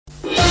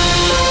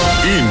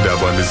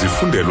ndaba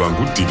nizifundelwa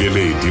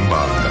ngujikelele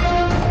imbanga.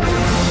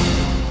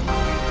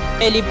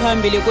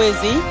 Eliphambili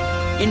kwezi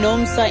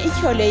iNumsa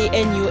ityhole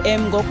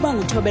iNUM ngokuba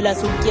nguthobela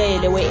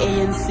sutyele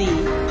we-ANC.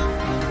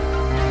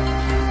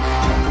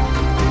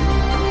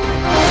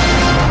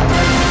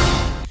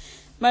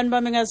 Mani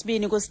bami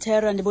ngasibini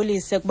kusithera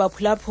ndibulise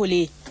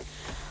kubaphulaphuli.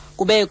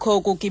 Kubekho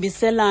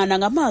ukugibiselana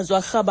ngamazwi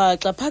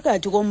arhabaxa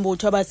phakathi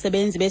kombutho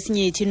wabasebenzi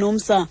besinyithi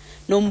iNumsa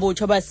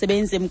nombutho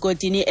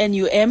wabasebenzi-mgodini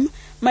iNUM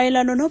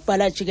mayela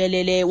nonobhala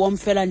jikelele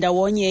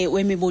womfelandawonye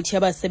wemibutho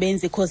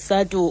yabasebenzi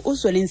iCosatu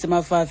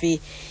uZwelinzima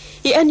Vavi.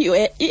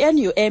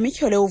 iNUM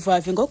ityhole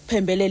uVavi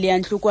ngokuphembelela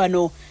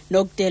iyanhlukwano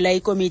nokudela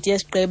ikomiti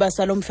yesigqeba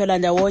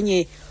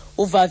salomfelandawonye.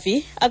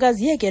 uVavi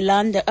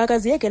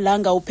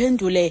akaziyekelanga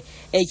uphendule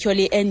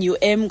etyhole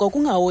iNUM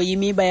ngokungahoyi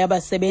imiba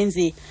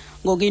yabasebenzi.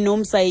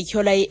 NgokuiNumsa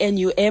ityhola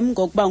iNUM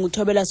ngokuba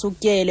nguthobela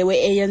sutyele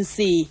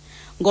we-ANC.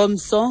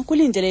 Ngomso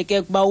kulindeleke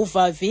ukuba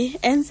uVavi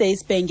enze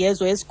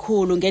isibhengezo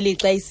esikhulu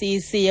ngelixa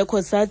iCEC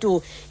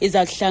yeCosatu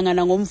iza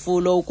kuhlangana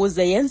ngomvulo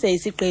ukuze yenze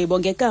isigqibo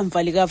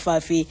ngekamva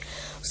likaVavi.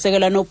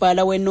 Usekela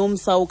nobhala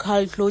weNumsa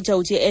uCarl Kluter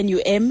uthi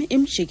iNUM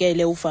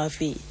imjikele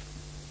uVavi.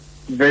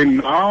 They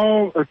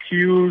now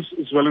accuse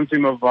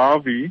Zwelinzima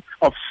Vavi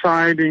of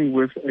siding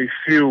with a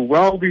few.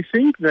 Well, we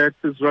think that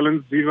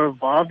Zwelinzima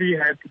Vavi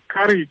had the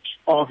courage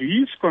of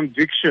his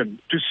conviction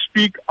to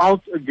speak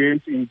out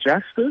against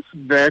injustice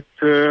that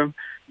the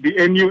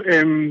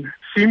NUM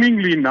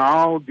seemingly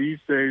now these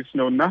days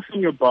know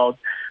nothing about,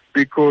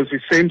 because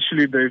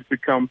essentially they've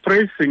become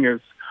praise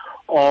singers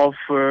of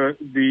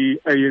the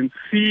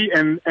ANC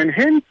and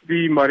hence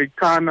the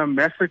Marikana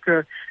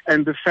massacre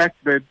and the fact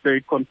that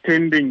they're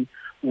contending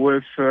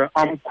with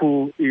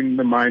AMCU in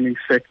the mining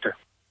sector.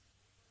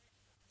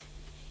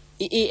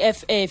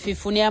 I-EFF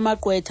ifune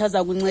amagqwetha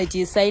aza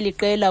kuncedisa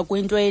iliqela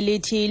kwinto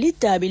elithi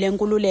lidabi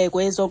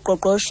lenkululeko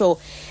ezoqoqosho.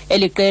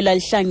 Eliqela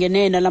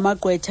lihlangene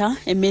nalamagqwetha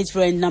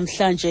eMidrand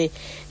namhlanje.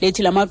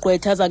 Lithi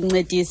lamagqwetha aza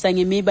kuncedisa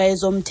ngemiba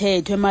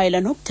ezomthetho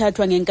emayela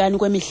nokuthathwa ngenkani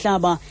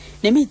kwemihlaba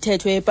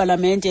nemithetho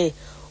yeparlamente.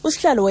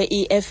 Usihlalo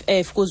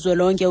we-EFF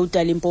kuzwelonke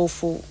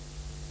uDalimpofu.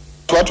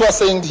 What we're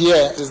saying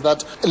here is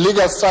that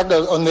legal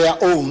struggle on their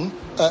own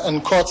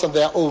and courts on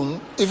their own,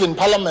 even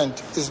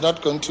Parliament is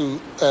not going to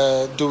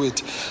do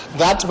it.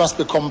 That must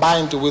be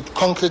combined with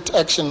concrete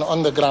action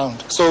on the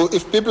ground. So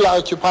if people are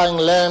occupying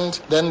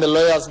land, then the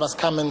lawyers must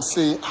come and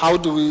see how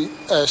do we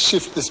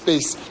shift the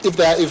space. If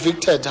they are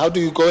evicted, how do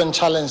you go and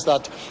challenge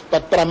that?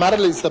 But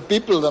primarily it's the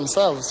people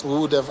themselves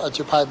who would have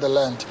occupied the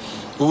land,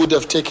 who would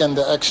have taken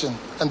the action.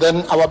 And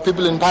then our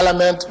people in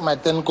Parliament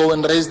might then go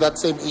and raise that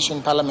same issue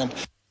in Parliament.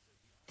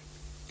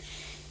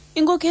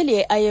 Inkokheli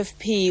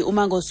ye-IFP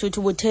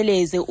uMangosuthu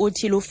Buthelezi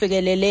uthi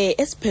lufikelele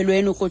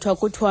esiphelweni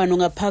ukuthwakuthwano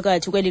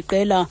ngaphakathi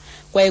kweliqela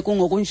kwaye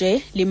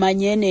kungokunje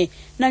limanyene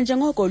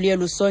nanjengoko luye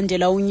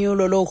lusondela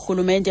unyulo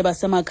loorhulumente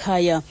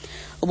basemakhaya.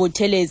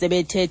 Ubuthelezi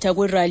bethetha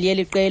kwirali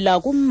yeliqela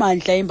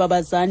kummandla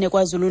imbabazane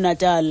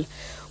KwaZulu-Natal.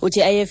 Uthi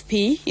IFP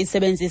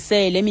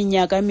isebenzise le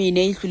minyaka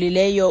emine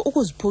idlulileyo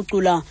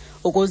ukuziphucula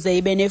ukuze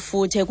ibe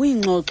nefuthe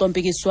kwiingxoxo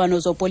mpikiswano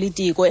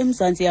zopolitiko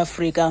eMzantsi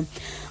Afrika.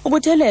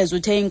 Ubuthelezi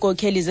uthe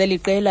inkokheli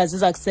zeliqela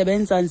ziza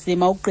kusebenza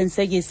nzima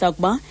ukuqinisekisa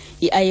ukuba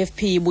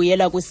i-IFP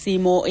ibuyela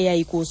kwisimo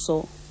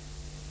eyayikuso.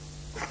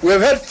 We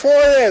have had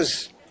 4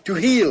 years to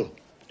heal,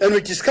 and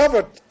we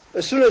discovered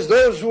as soon as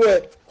those who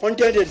were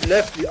contented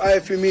left the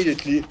IFP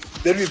immediately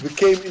that we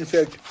became in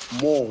fact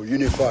more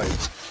unified.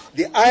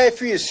 The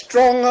IFP is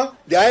stronger,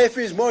 the IFP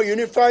is more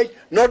unified,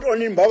 not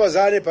only in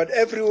Mbabazane but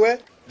everywhere.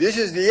 This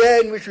is the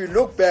year in which we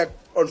look back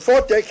on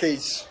 4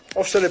 decades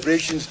of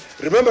celebrations,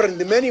 remembering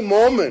the many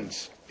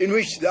moments in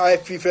which the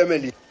IFP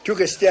family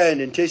took a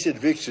stand and tasted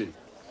victory.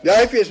 The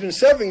IFP has been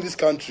serving this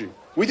country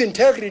with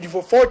integrity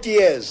for 40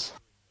 years.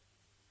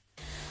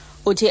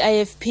 Uthi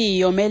IFP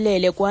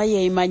yomelele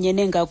kwaye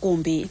imanyene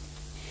ngakumbi.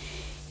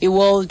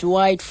 I-World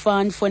Wide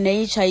Fund for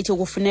Nature ithi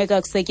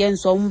kufuneka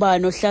kusetyenziswa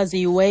umbane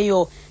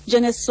ohlaziyiweyo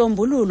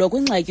njengesisombululo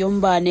kwingxaki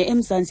yombane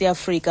eMzantsi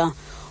Afrika.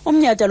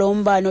 Umnyhadala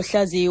wombane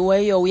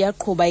ohlaziyiweyo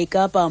uyaqhuba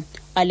iKapa.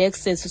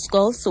 Alexis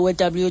Scholes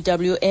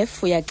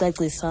we-WWF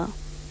uyacacisa.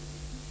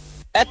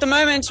 At the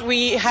moment,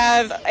 we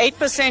have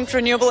 8%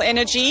 renewable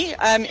energy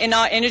in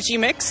our energy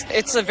mix.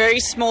 It's a very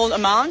small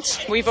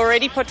amount. We've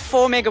already put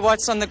 4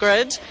 megawatts on the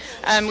grid.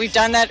 We've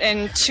done that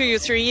in 2 or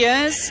 3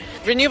 years.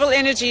 Renewable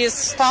energy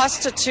is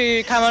faster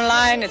to come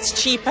online, it's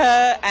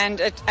cheaper, and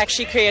it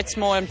actually creates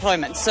more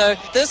employment. So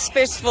this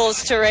festival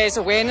is to raise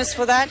awareness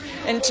for that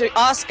and to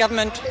ask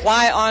government,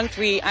 why aren't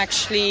we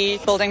actually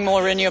building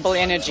more renewable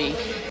energy?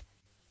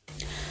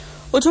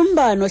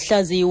 Umbane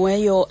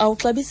ohlaziyiweyo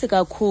awuxabisi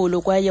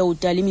kakhulu kwaye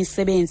udala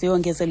imisebenzi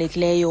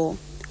eyongezelekileyo.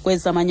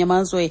 Kwezamanye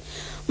amazwe,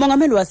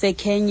 umongameli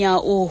waseKenya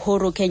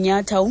Uhuru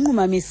Kenyatta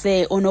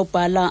unqumamise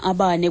onobhala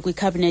abane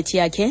kwikhabhinethi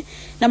yakhe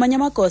namanye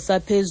amagosa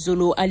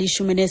aphezulu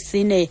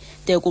ali-14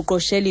 de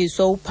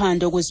kuqosheliswa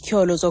uphando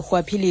kwizityholo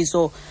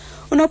zorhwaphilizo.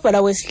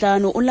 Unobhala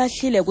wesihlanu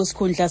ulahlile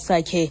kwisikhundla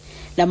sakhe.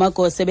 La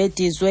magosa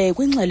bedizwe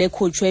kwingxelo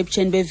ekhutshwe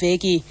ebutsheni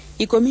beveki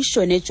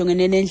ikomishoni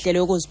ejongene nendlela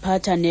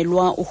yokuziphatha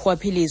nelwa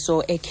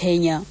urhwaphilizo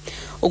eKenya.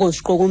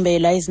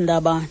 Ukuziqukumbela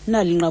izindaba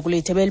nalinqaku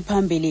lethu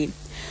eliphambili.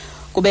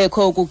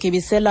 Kubekho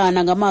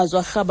ukugibiselana ngamazwi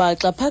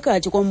arhabaxa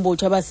phakathi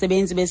kombutho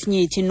abasebenzi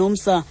besinyithi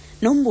iNumsa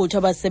nombutho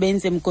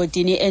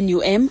abasebenzi-mgodini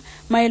iNUM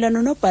mayela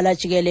nonobhala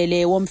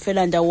jikelele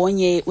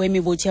womfelandawonye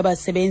wemibutho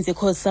yabasebenzi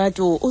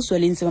iCosatu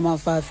uZwelinzima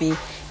Vavi.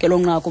 Ngelo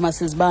nqaku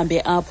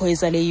masizibambe apho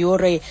ezale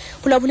yure.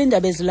 Phulaphula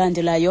indaba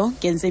ezilandelayo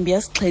ngentsimbi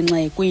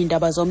yesixhenxe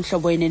kwiindaba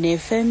zomhlobo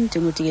NFM.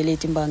 Ndingujikelele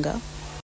Timbanga.